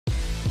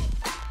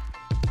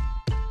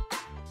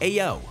Hey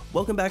yo,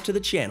 welcome back to the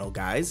channel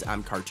guys,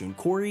 I'm Cartoon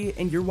Corey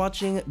and you're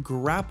watching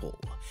Grapple.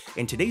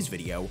 In today's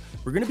video,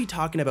 we're going to be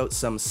talking about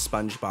some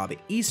SpongeBob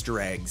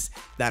Easter eggs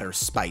that are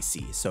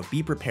spicy, so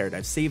be prepared,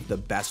 I've saved the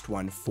best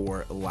one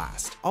for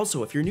last.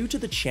 Also, if you're new to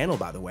the channel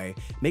by the way,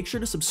 make sure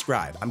to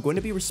subscribe. I'm going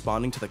to be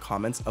responding to the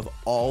comments of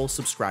all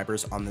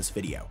subscribers on this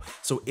video.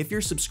 So if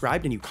you're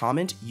subscribed and you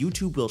comment,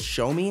 YouTube will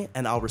show me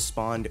and I'll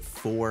respond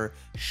for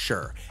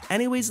sure.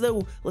 Anyways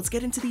though, let's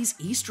get into these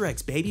Easter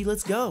eggs, baby,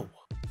 let's go!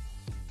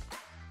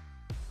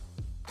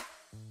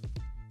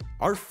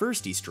 Our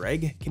first Easter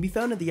egg can be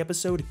found in the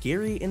episode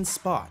Gary and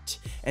Spot,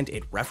 and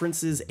it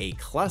references a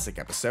classic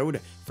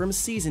episode from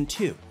season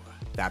 2,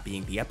 that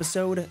being the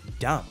episode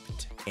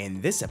Dumped.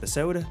 In this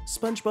episode,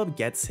 SpongeBob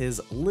gets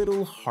his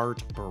little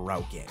heart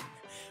broken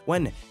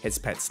when his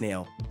pet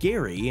snail,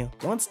 Gary,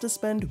 wants to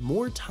spend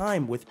more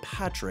time with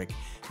Patrick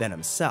than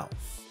himself.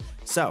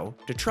 So,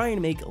 to try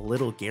and make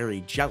little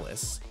Gary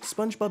jealous,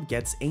 SpongeBob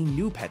gets a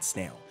new pet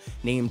snail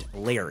named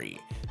Larry,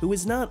 who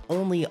is not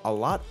only a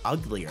lot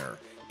uglier,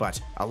 but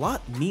a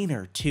lot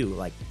meaner too.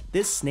 Like,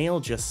 this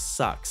snail just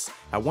sucks.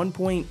 At one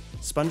point,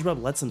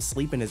 SpongeBob lets him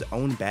sleep in his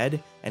own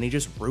bed and he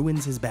just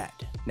ruins his bed.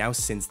 Now,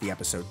 since the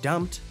episode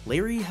Dumped,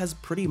 Larry has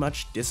pretty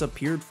much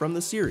disappeared from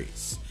the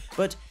series,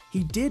 but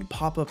he did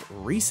pop up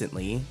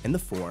recently in the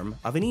form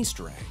of an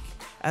Easter egg,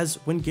 as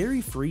when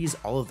Gary frees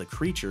all of the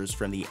creatures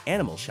from the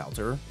animal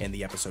shelter in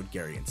the episode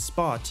Gary and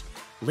Spot,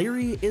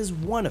 Larry is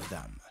one of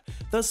them,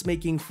 thus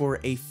making for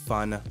a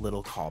fun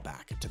little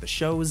callback to the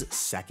show's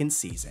second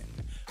season.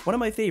 One of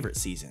my favorite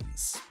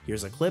seasons.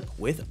 Here's a clip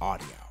with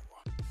audio.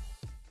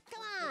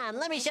 Come on,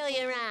 let me show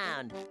you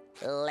around.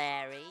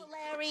 Larry,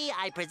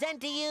 I present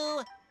to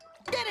you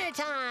dinner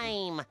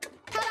time.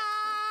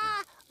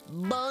 Ta-da!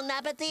 Bon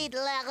appetit,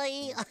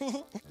 Larry.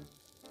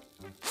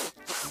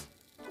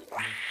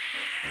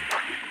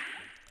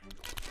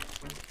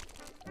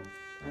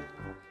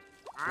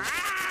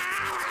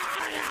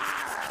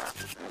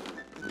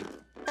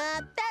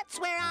 That's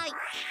where I...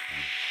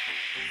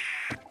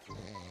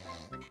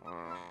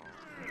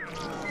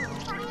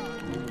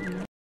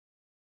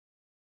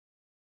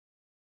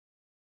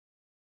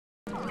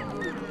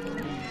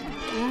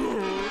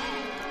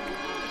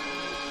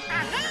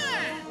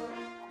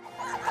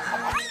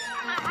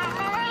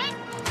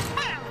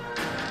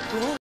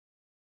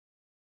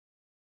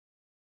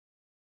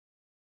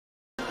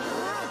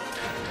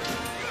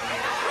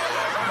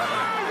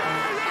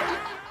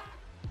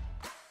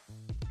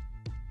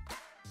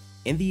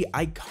 In the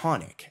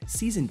iconic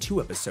Season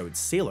 2 episode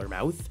Sailor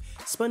Mouth,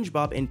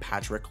 SpongeBob and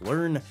Patrick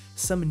learn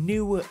some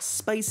new,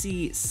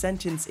 spicy,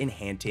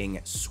 sentence-enhancing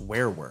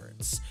swear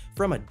words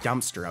from a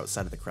dumpster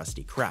outside of the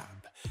Krusty Krab.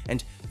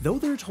 And though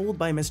they're told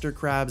by Mr.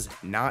 Krabs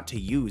not to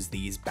use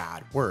these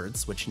bad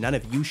words, which none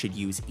of you should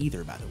use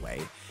either by the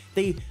way,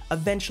 they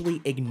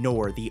eventually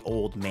ignore the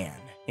old man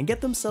and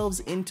get themselves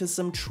into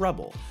some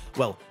trouble.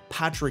 Well,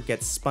 Patrick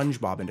gets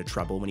SpongeBob into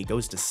trouble when he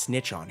goes to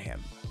snitch on him.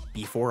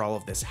 Before all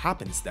of this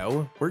happens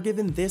though, we're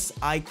given this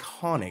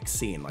iconic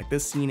scene, like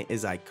this scene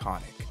is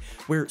iconic,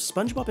 where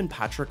SpongeBob and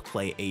Patrick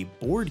play a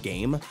board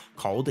game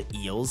called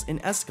Eels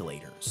and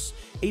Escalators,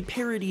 a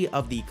parody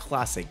of the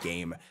classic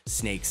game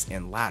Snakes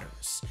and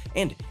Ladders,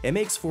 and it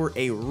makes for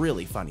a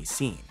really funny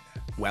scene.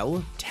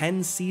 Well,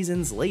 10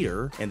 seasons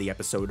later, in the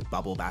episode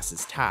Bubble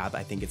Bass's Tab,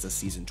 I think it's a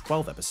season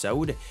 12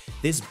 episode,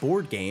 this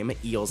board game,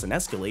 Eels and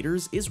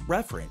Escalators, is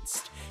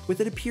referenced, with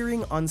it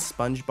appearing on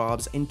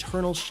SpongeBob's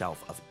internal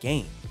shelf of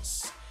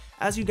games.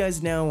 As you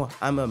guys know,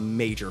 I'm a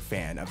major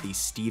fan of the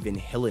Steven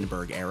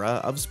Hillenburg era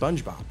of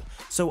SpongeBob,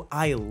 so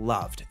I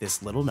loved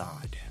this little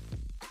nod.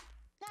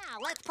 Now,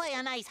 let's play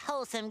a nice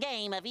wholesome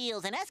game of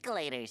Eels and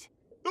Escalators.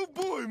 Oh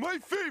boy, my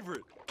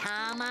favorite!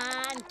 Come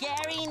on,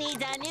 Gary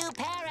needs a new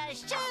pair of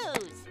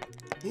shoes!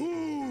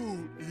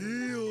 Ooh,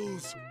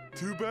 eels!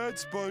 Too bad,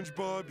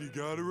 SpongeBob, you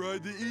gotta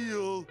ride the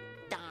eel.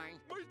 Darn.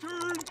 My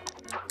turn!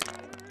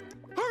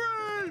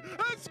 Hooray!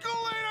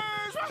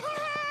 Escalators!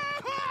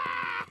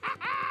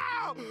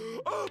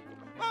 Up!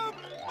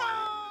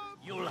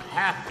 You'll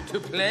have to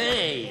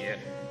play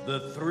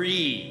the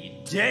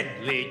 3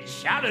 deadly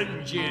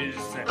challenges.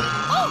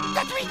 Oh,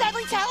 the 3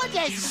 deadly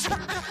challenges!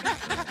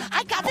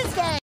 I got this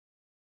game!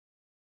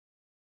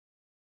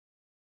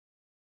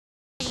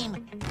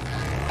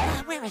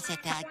 Where is it?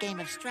 Game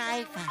of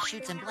Strife,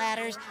 Shoots and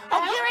Bladders.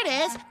 Oh, here it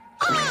is!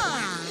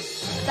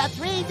 The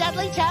 3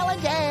 deadly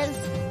challenges!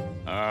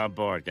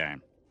 Board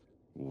game.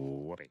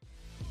 Whoopee.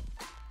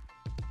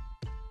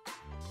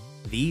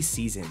 The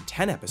season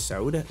 10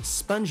 episode,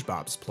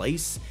 SpongeBob's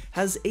Place,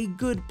 has a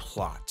good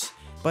plot,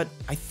 but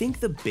I think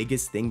the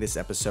biggest thing this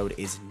episode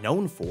is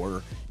known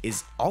for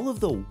is all of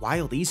the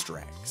wild Easter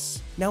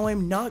eggs. Now,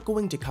 I'm not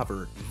going to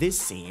cover this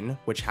scene,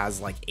 which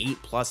has like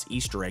 8+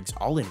 Easter eggs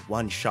all in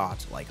one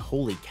shot, like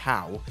holy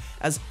cow,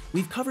 as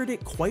we've covered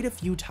it quite a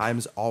few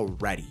times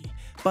already,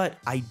 but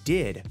I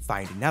did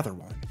find another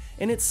one,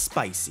 and it's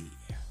spicy.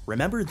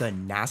 Remember the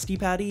Nasty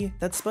Patty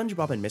that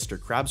SpongeBob and Mr.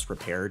 Krabs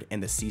prepared in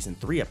the season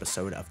 3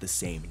 episode of the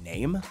same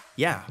name?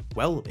 Yeah,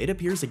 well, it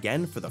appears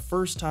again for the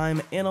first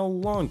time in a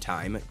long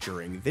time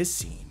during this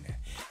scene.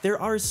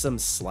 There are some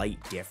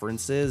slight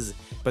differences,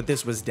 but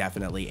this was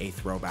definitely a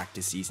throwback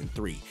to Season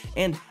 3,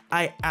 and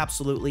I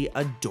absolutely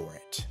adore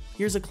it.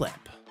 Here's a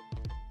clip.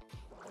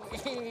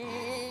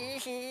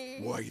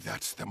 Why,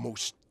 that's the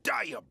most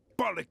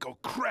diabolical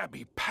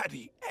Krabby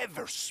Patty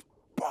ever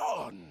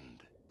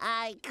spawned.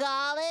 I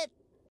call it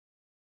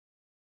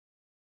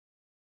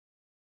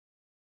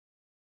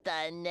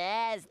the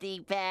Nasty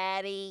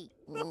Patty.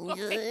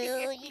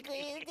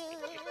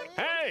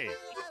 Hey!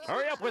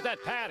 Hurry up with that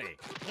patty!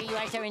 Here you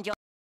are, sir. Enjoy.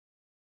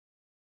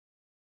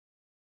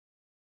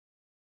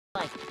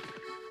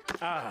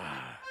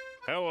 Ah,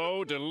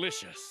 hello,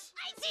 delicious.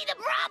 I see the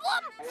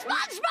problem.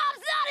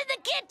 SpongeBob's not in the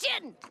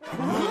kitchen.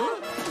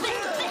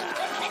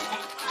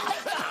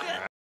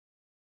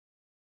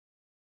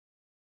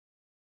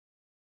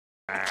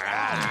 I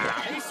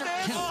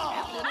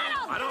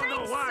don't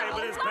know why,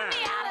 but it's bad.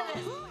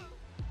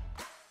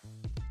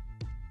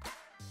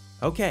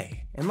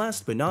 Okay, and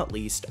last but not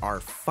least, our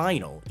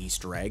final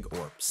Easter egg,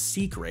 or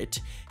secret,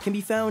 can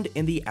be found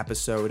in the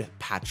episode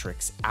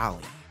Patrick's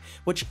Alley,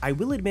 which I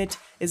will admit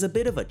is a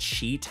bit of a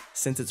cheat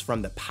since it's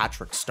from the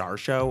Patrick Star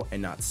Show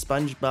and not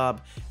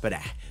SpongeBob, but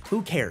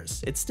who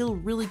cares, it's still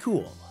really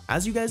cool.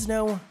 As you guys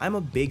know, I'm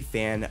a big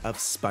fan of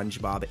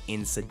SpongeBob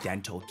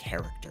incidental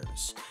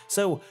characters,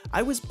 so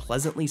I was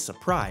pleasantly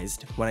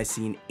surprised when I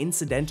seen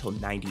Incidental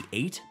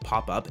 98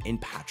 pop up in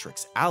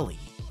Patrick's Alley.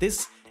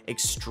 This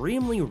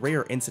extremely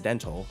rare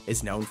incidental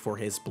is known for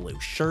his blue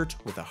shirt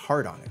with a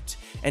heart on it,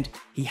 and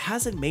he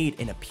hasn't made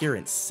an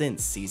appearance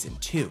since Season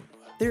 2.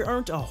 There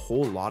aren't a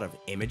whole lot of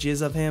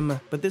images of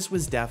him, but this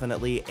was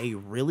definitely a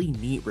really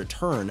neat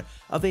return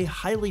of a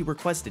highly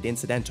requested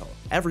incidental.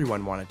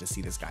 Everyone wanted to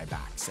see this guy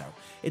back, so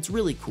it's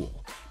really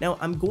cool. Now,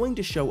 I'm going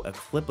to show a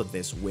clip of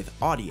this with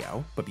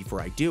audio, but before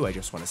I do, I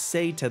just want to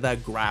say to the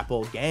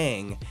Grapple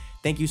Gang,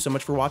 thank you so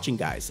much for watching,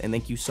 guys, and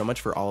thank you so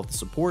much for all of the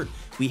support.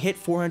 We hit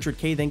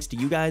 400K thanks to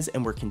you guys,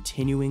 and we're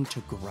continuing to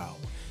grow.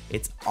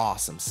 It's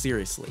awesome,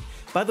 seriously.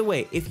 By the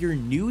way, if you're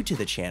new to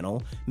the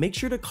channel, make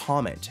sure to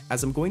comment,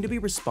 as I'm going to be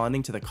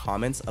responding to the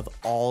comments of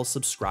all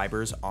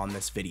subscribers on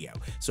this video.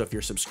 So if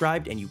you're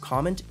subscribed and you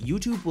comment,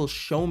 YouTube will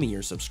show me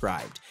you're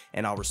subscribed,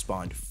 and I'll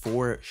respond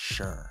for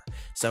sure.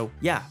 So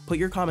yeah, put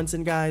your comments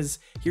in, guys.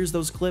 Here's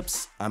those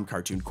clips. I'm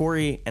Cartoon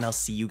Corey, and I'll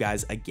see you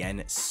guys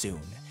again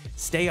soon.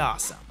 Stay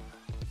awesome.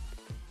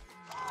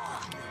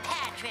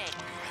 Patrick.